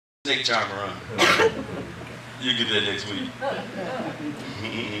snake charmer on. You get that next week.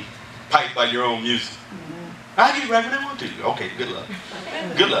 Pipe by your own music. I'll get right when I want to. Okay, good luck.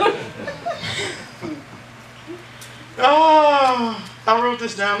 Good luck. Oh, I wrote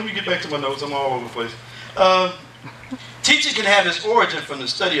this down. Let me get back to my notes. I'm all over the place. Teaching can have its origin from the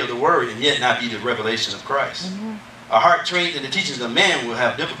study of the Word and yet not be the revelation of Christ. A heart trained in the teachings of man will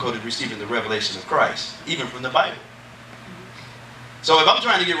have difficulty receiving the revelation of Christ, even from the Bible. So if I'm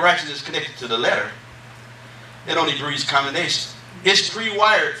trying to get righteousness connected to the letter, it only breeds condemnation. It's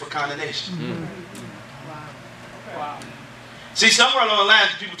pre-wired for condemnation. Wow. See, somewhere along the line,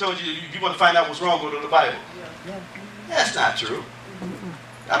 people told you, if you want to find out what's wrong, go to the Bible. That's not true.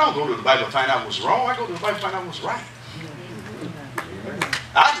 I don't go to the Bible to find out what's wrong. I go to the Bible to find out what's right.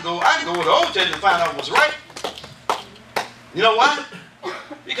 I can go to the Old Testament to find out what's right. You know why?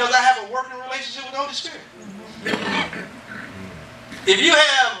 Because I have a working relationship with the Holy Spirit. If you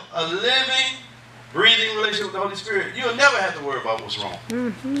have a living, breathing relationship with the Holy Spirit, you'll never have to worry about what's wrong.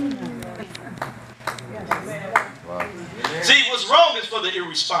 Wow. See, what's wrong is for the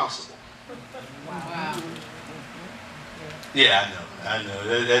irresponsible. Wow. Yeah, I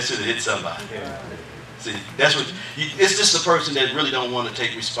know. That should have hit somebody. See, that's what. It's just the person that really don't want to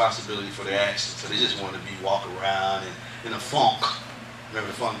take responsibility for their actions, so they just want to be walk around in a funk.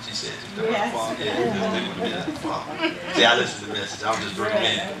 Remember the funk she said? Yes. Funk? Yeah, they want to be in a funk. See, I listen to the message. I'm just bringing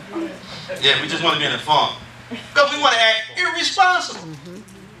in. Yeah, we just want to be in a funk because we want to act irresponsible.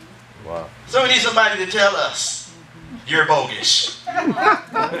 Wow. So we need somebody to tell us, you're bogus.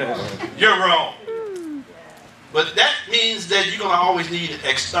 You're wrong. But that means that you're going to always need an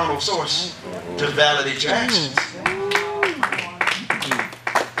external source to validate your actions.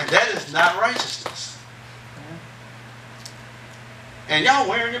 And that is not righteousness. And y'all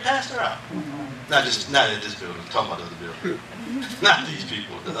wearing your pastor out. Not at this building, I'm talking about the other building. Not these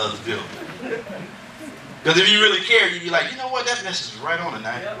people, the other building. Because if you really care, you'd be like, you know what, that message is right on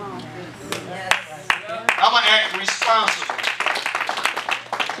tonight. I'm going to act responsible.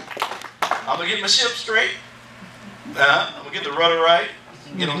 I'm going to get my ship straight. I'm going to get the rudder right.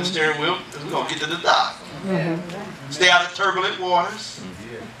 Get on the steering wheel. We're going to get to the dock. Stay out of turbulent waters.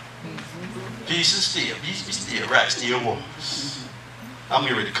 Peace and still. Peace be still. Right, still waters. I'm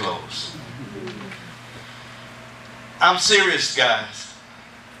getting ready to close. I'm serious, guys.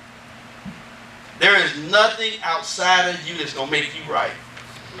 There is nothing outside of you that's going to make you right.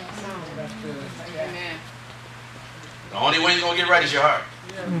 Amen. The only way you're going to get right is your heart.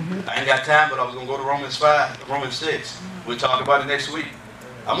 I ain't got time, but I was going to go to Romans 5, Romans 6. We'll talk about it next week.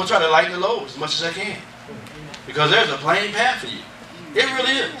 I'm going to try to lighten the load as much as I can. Because there's a plain path for you. It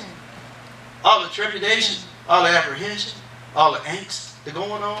really is. All the trepidation, all the apprehension, all the angst that's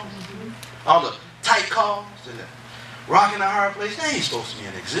going on, all the tight calls and the rock in the hard place, they ain't supposed to be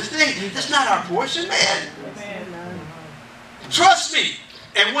in existence. That's not our portion, man. Trust me.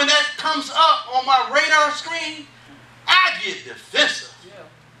 And when that comes up on my radar screen, I get defensive.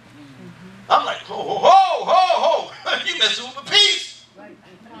 I'm like, ho, ho, ho, ho, ho. You messing with my peace.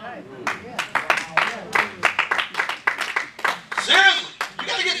 Seriously. You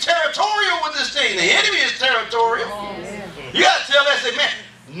got to get territorial with this thing. The enemy is territorial. You got to tell that, say, man,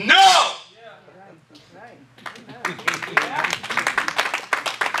 no.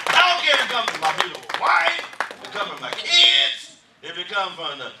 I don't care if it comes from my beautiful wife, if it comes from my kids, if it comes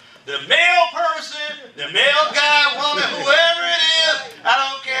from the male person, the male guy, woman, whoever it is. I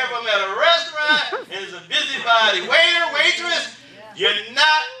don't care if I'm at a restaurant and it's a busybody waiter, waitress. You're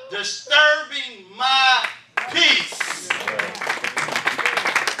not disturbing my peace.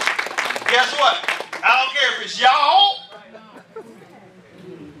 Guess what? I don't care if it's y'all.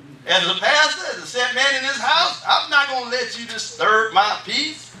 As a pastor, as a set man in this house, I'm not going to let you disturb my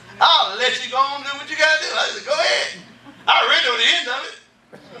peace. I'll let you go on and do what you got to do. I said, go ahead. I already know the end of it.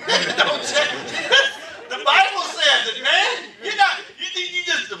 Don't check. The Bible says it, man. You think you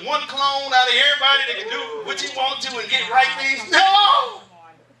just the one clone out of everybody that can do what you want to and get right things? No!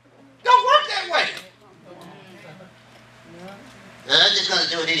 Don't work that way. I'm just going to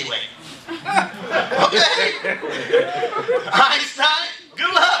do it anyway. Okay? Einstein,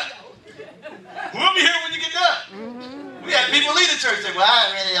 good luck. We'll be here when you get done. We have people leave the church say, well,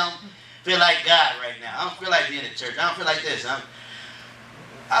 I really don't feel like God right now. I don't feel like being in church. I don't feel like this.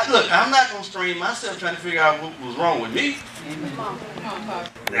 Look, I'm not going to strain myself trying to figure out what was wrong with me.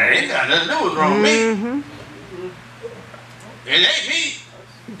 That ain't got nothing to do with what's wrong with me. It ain't me.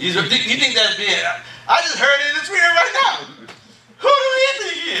 You think that's being... I just heard it in the spirit right now. Who do you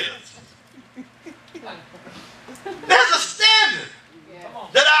think he is? There's a standard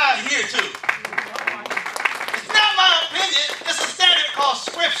that I adhere to. It's not my opinion. It's a standard called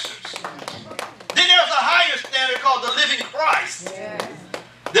Scriptures. Christ.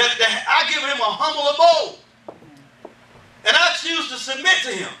 That I give him a humble abode. And I choose to submit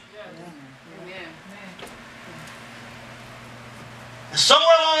to him. And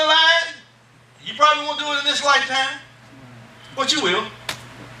somewhere along the line, you probably won't do it in this lifetime, but you will.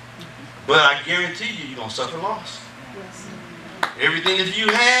 But I guarantee you, you're going to suffer loss. Everything that you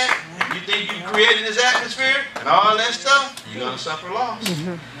had, you think you created this atmosphere and all that stuff, you're going to suffer loss.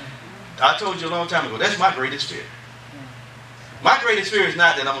 I told you a long time ago, that's my greatest fear. My greatest fear is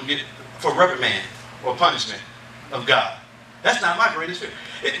not that I'm going to get for reprimand or punishment of God. That's not my greatest fear.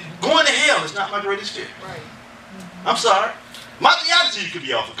 Going to hell is not my greatest fear. I'm sorry. My theology could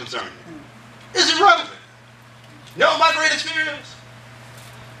be awful concerning. It's irrelevant. You know what my greatest fear is?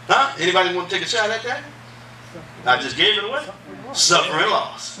 Huh? Anybody want to take a shot at that? I just gave it away. Suffering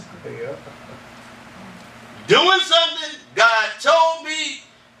loss. Doing something God told me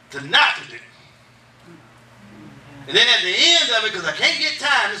to not to do. And then at the end of it, because I can't get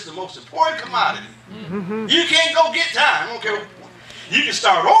time, it's the most important commodity. You can't go get time. I don't care. You can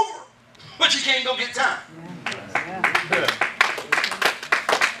start over, but you can't go get time.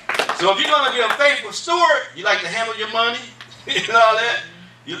 So if you're going to be a faithful steward, you like to handle your money and all that.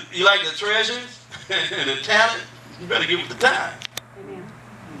 You like the treasures and the talent. You better give it the time.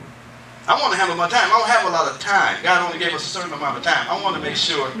 I want to handle my time. I don't have a lot of time. God only gave us a certain amount of time. I want to make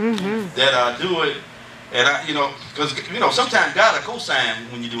sure that I do it. And because sometimes God will co-sign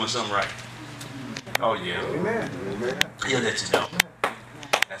when you're doing something right. Oh yeah. Amen. He'll let you know.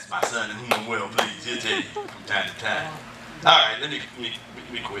 That's my son in whom I'm well pleased. He'll tell you from time to time. All right, let me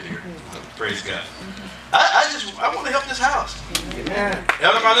quit here. Praise God. I want to help this house. Amen.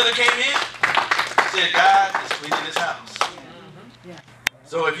 Elder Marlena came in. Said God is pleased in this house.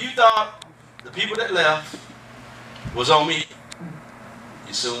 So if you thought the people that left was on me,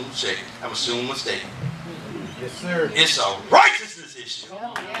 you soon shake it. I'm soon mistaken. Yes, sir. It's a righteousness issue.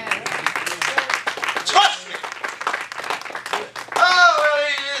 Trust me. Oh, well,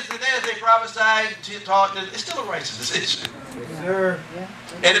 it is. And as they prophesied, taught, it's still a righteousness issue. Yes, sir.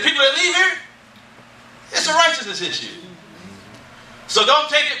 And the people that leave here, it's a righteousness issue. So don't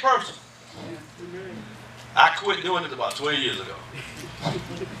take it personal. I quit doing it about 12 years ago.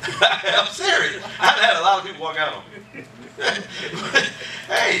 I'm serious. I've had a lot of people walk out on me.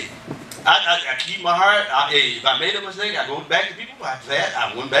 Hey, I keep my heart. If I made a mistake, I go back to people.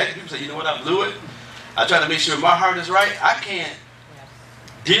 I went back to people and say, you know what, I blew it. I try to make sure my heart is right. I can't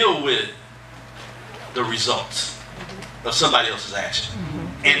deal with the results of somebody else's action.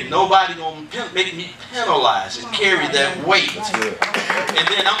 And nobody gonna make me penalize and carry that weight. And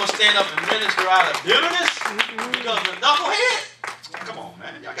then I'm gonna stand up and minister out of bitterness because of the knucklehead. Come on,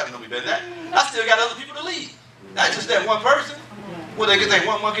 man. Y'all gotta know me better than that. I still got other people to lead. Not just that one person. Well, they can say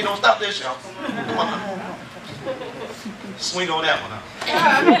one monkey don't stop their show. Come on. Swing on that one,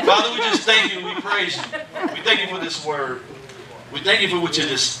 huh? Father, we just thank you and we praise you. We thank you for this word. We thank you for what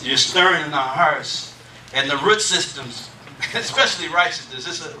you're stirring in our hearts and the root systems, especially righteousness.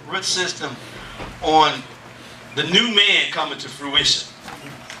 It's a root system on the new man coming to fruition.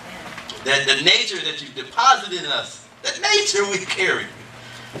 That the nature that you've deposited in us, the nature we carry.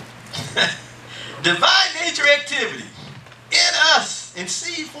 Divine nature activity in us, in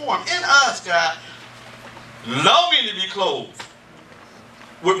seed form, in us, God, longing to be clothed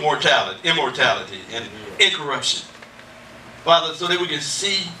with immortality, and incorruption. Father, so that we can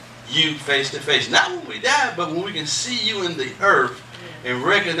see you face to face. Not when we die, but when we can see you in the earth and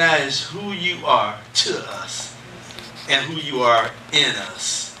recognize who you are to us and who you are in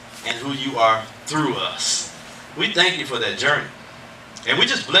us and who you are through us. We thank you for that journey. And we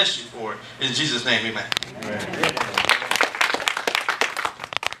just bless you for it. In Jesus' name, amen. Amen.